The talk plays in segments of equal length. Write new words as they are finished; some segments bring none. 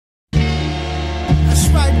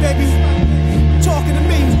right, baby. Talking to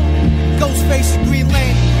me. Ghostface and Green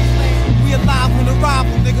Lane. We alive on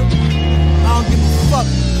arrival, nigga. I don't give a fuck.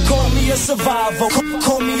 Call me a survivor,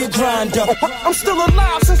 call me a grinder. I'm still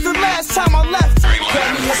alive since the last time I left.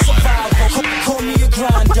 Call me a survivor, call me a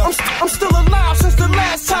grinder. I'm still alive since the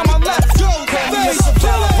last time I left. Call me a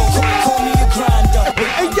survivor, call me a grinder.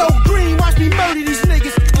 Hey yo, Green, watch me murder these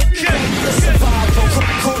niggas. Call me a survivor,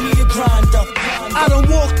 call me a grinder. I done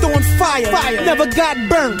walked on fire, never got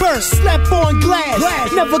burnt, slept on glass,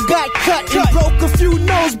 never got cut, and broke a few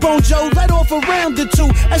nose bones, Joe, let off a round or two,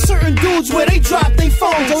 at certain dudes where they drop they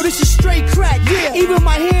phones, oh this is straight crack, yeah, even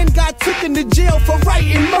my hand got taken to jail for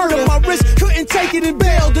writing murder, my wrist couldn't take it and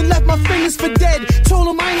bailed, and left my fingers for dead, told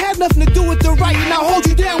him I ain't had nothing to do with the writing, I'll hold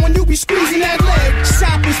you down when you be squeezing that leg,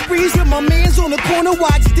 shopping sprees with my mans on the corner,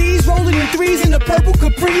 watch D's, rolling in threes in the purple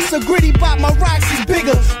Caprice, a gritty bop, my rocks is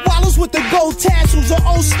bigger, wallows with the gold tassels, an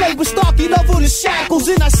old slave with Starkey love with the shackles,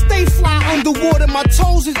 and I stay fly underwater, my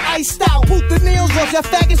toes is iced out, boot the nails off, y'all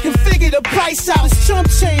faggots can figure the price out, it's chump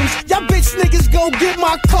change, y'all bitch niggas go get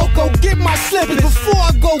my cocoa, get my slippers before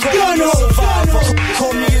I go gun ho,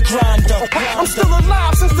 call me a grinder. I'm still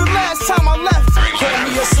alive since the last time I left. Call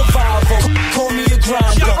me a survivor, call me a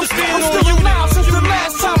grinder.